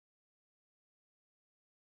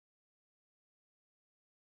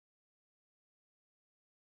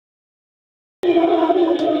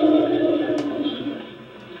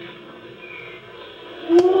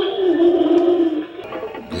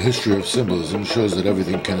history of symbolism shows that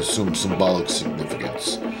everything can assume symbolic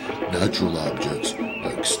significance. Natural objects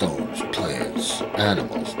like stones, plants,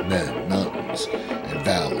 animals, men, mountains, and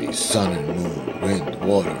valleys, sun and moon, wind,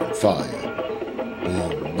 water, and fire. Or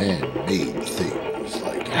man-made things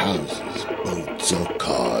like houses, boats, or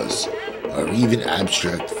cars, or even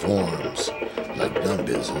abstract forms like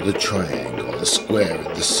numbers or the triangle, the square,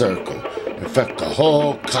 and the circle. In fact, the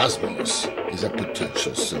whole cosmos is a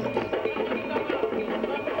potential symbol.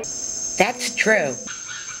 That's true.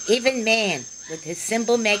 Even man, with his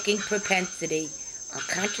symbol-making propensity,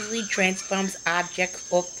 unconsciously transforms objects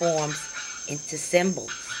or forms into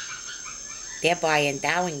symbols, thereby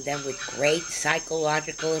endowing them with great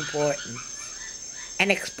psychological importance,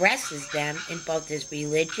 and expresses them in both his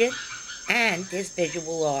religion and his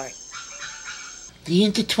visual art. The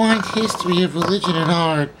intertwined history of religion and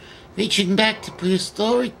art, reaching back to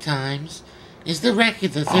prehistoric times, is the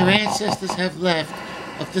record that their ancestors have left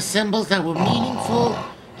of the symbols that were meaningful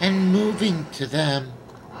and moving to them.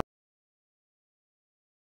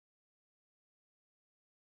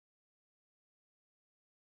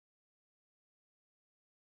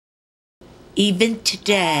 Even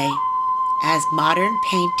today, as modern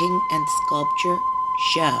painting and sculpture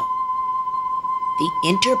show, the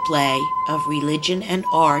interplay of religion and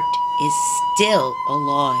art is still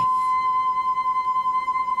alive.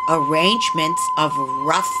 Arrangements of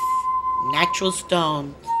rough, natural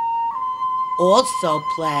stones also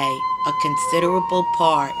play a considerable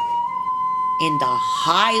part in the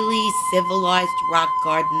highly civilized rock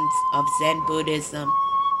gardens of Zen Buddhism.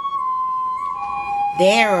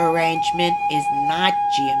 Their arrangement is not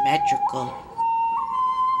geometrical,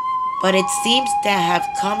 but it seems to have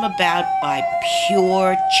come about by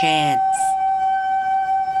pure chance.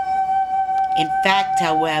 In fact,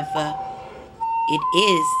 however, it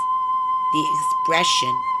is the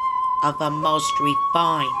expression of a most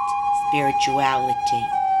refined spirituality.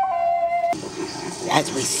 As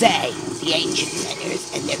we say, the ancient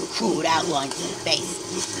Zenners and their crude outlines of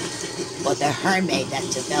faces, or the herme that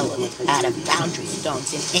developed out of boundary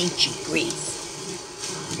stones in ancient Greece,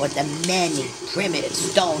 or the many primitive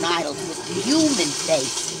stone idols with human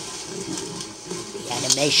faces. The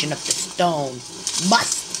animation of the stone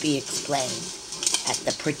must be explained as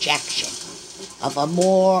the projection of a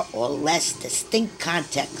more or less distinct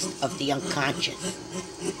context of the unconscious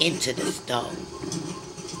into the stone.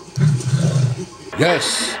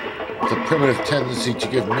 Yes, the primitive tendency to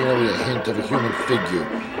give merely a hint of a human figure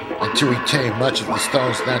and to retain much of the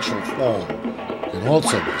stone's natural form can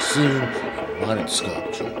also be seen in modern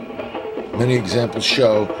sculpture. Many examples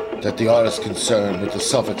show that the artist concerned with the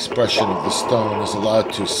self-expression of the stone is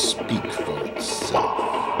allowed to speak for itself.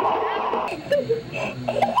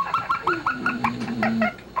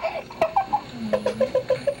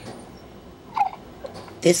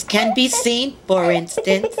 This can be seen, for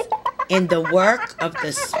instance, in the work of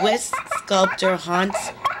the Swiss sculptor Hans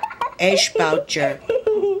Eschbaucher,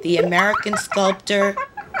 the American sculptor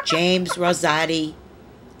James Rosati,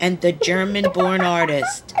 and the German-born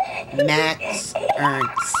artist Max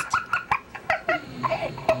Ernst.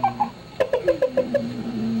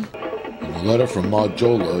 In a letter from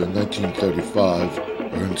Margiola in 1935,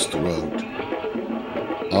 Ernst wrote,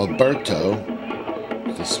 "Alberto,"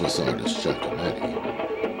 the Swiss artist Giacometti,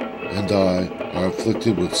 "and I are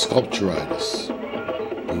afflicted with sculpturitis.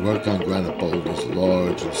 We work on granite boulders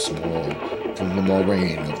large and small from the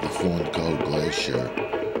moraine of the Fornco Glacier,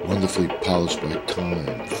 wonderfully polished by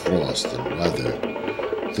time, frost, and weather.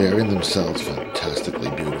 They are in themselves fantastically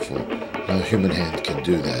beautiful. No human hand can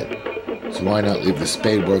do that. So why not leave the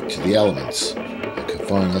spade work to the elements and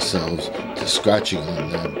confine ourselves to scratching on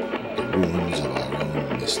them the ruins of our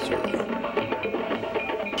own mystery?"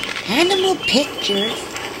 Animal pictures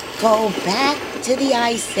go back to the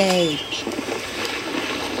Ice Age.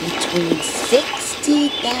 Between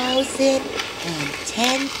 60,000 and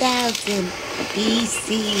 10,000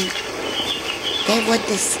 BC, they were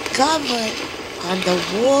discovered on the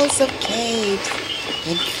walls of caves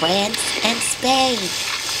in France and Spain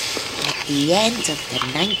at the end of the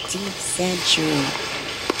 19th century.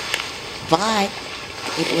 But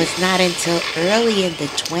it was not until early in the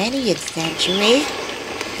 20th century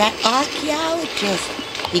that archaeologists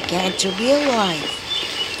began to realize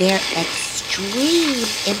their extreme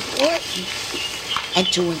importance and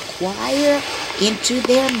to inquire into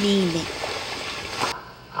their meaning.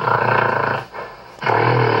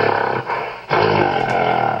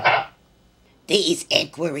 These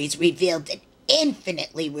inquiries revealed an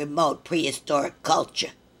infinitely remote prehistoric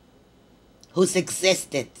culture whose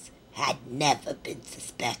existence had never been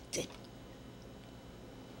suspected.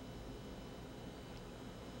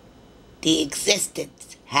 The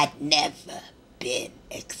existence had never been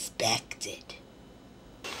expected.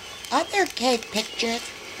 Other cave pictures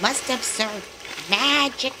must have served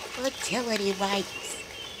magic fertility rites.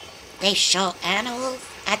 They show animals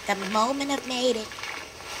at the moment of mating.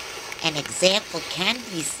 An example can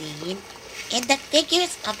be seen in the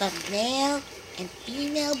figures of a male and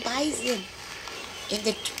female bison in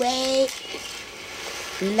the Twee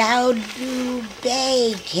Laudou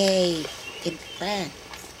Bay cave in France.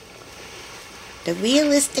 The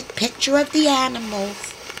realistic picture of the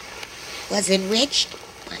animals was enriched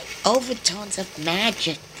by overtones of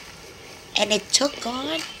magic, and it took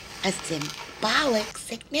on a symbolic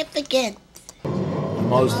significance. The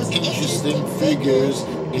most interesting figures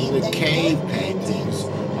in the cave paintings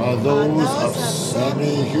are those of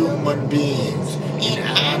semi-human beings in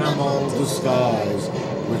animal disguise,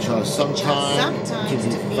 which are sometimes to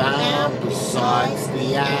be found besides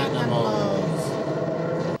the animals.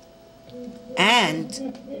 And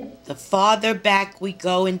the farther back we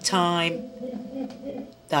go in time,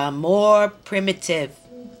 the more primitive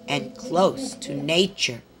and close to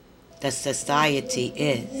nature the society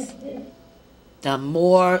is, the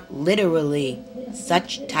more literally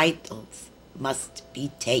such titles must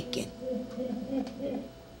be taken.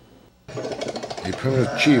 A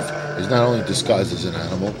primitive chief is not only disguised as an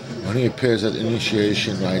animal, when he appears at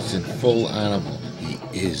initiation rites in full animal, he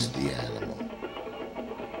is the animal.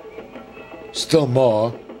 Still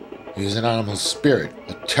more, he is an animal spirit,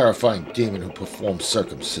 a terrifying demon who performs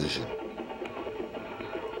circumcision.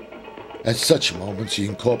 At such moments, he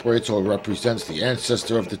incorporates or represents the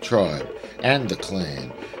ancestor of the tribe and the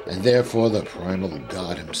clan, and therefore the primal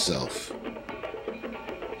god himself.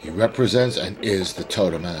 He represents and is the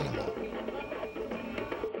totem animal.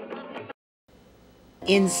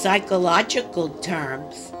 In psychological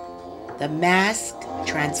terms, the mask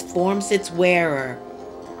transforms its wearer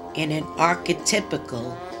in an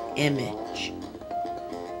archetypical image.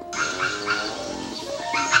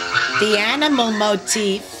 The animal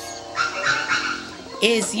motif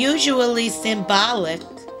is usually symbolic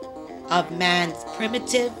of man's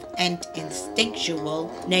primitive and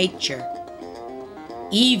instinctual nature.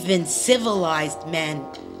 Even civilized men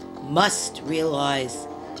must realize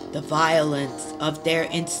the violence of their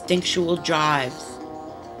instinctual drives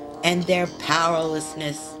and their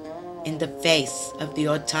powerlessness in the face of the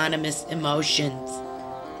autonomous emotions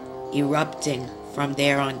erupting from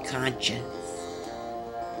their unconscious.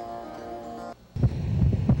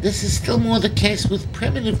 This is still more the case with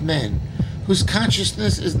primitive men, whose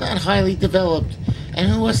consciousness is not highly developed and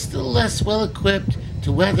who are still less well equipped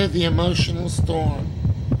to weather the emotional storm.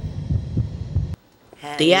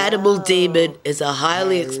 The animal demon is a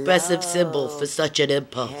highly expressive symbol for such an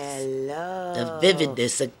impulse. The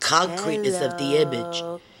vividness and concreteness of the image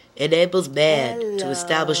enables man to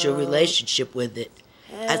establish a relationship with it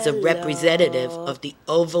as a representative of the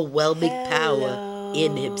overwhelming power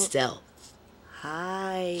in himself.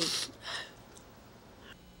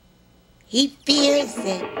 He fears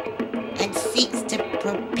it and seeks to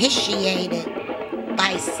propitiate it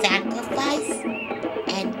by sacrifice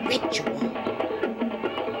and ritual.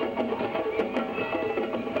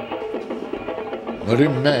 But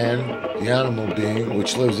in man, the animal being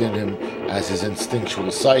which lives in him as his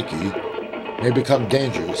instinctual psyche may become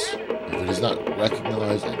dangerous if it is not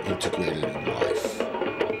recognized and integrated in life.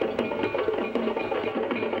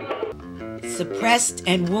 Suppressed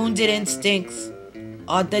and wounded instincts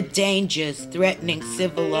are the dangers threatening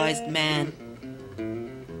civilized man.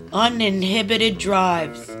 Uninhibited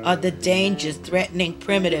drives are the dangers threatening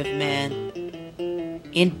primitive man.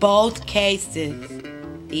 In both cases,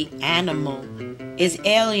 the animal is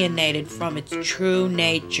alienated from its true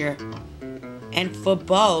nature, and for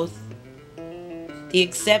both, the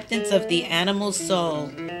acceptance of the animal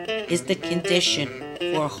soul is the condition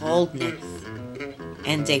for wholeness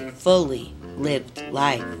and a fully lived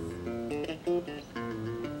life.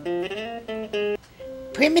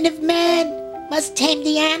 Primitive man must tame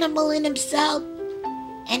the animal in himself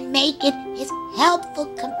and make it his helpful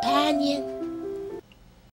companion.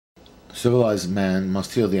 Civilized man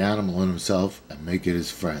must heal the animal in himself and make it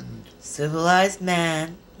his friend. Civilized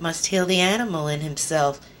man must heal the animal in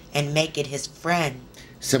himself and make it his friend.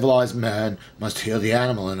 Civilized man must heal the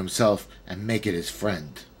animal in himself and make it his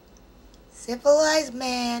friend. Civilized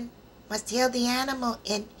man must heal the animal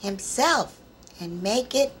in himself and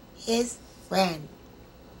make it his friend.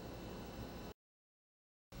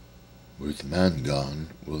 With man gone,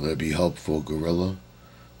 will there be help for gorilla?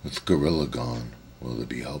 With gorilla gone, will there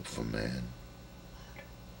be help for man?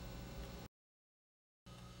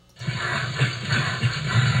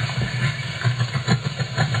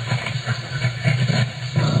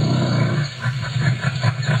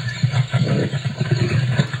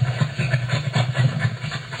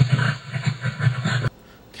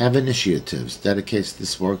 Have Initiatives dedicates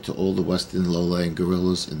this work to all the western low-lying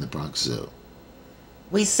gorillas in the Bronx Zoo.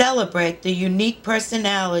 We celebrate the unique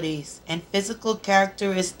personalities and physical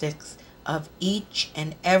characteristics of each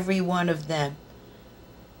and every one of them.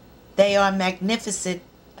 They are magnificent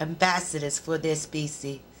ambassadors for their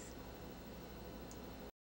species.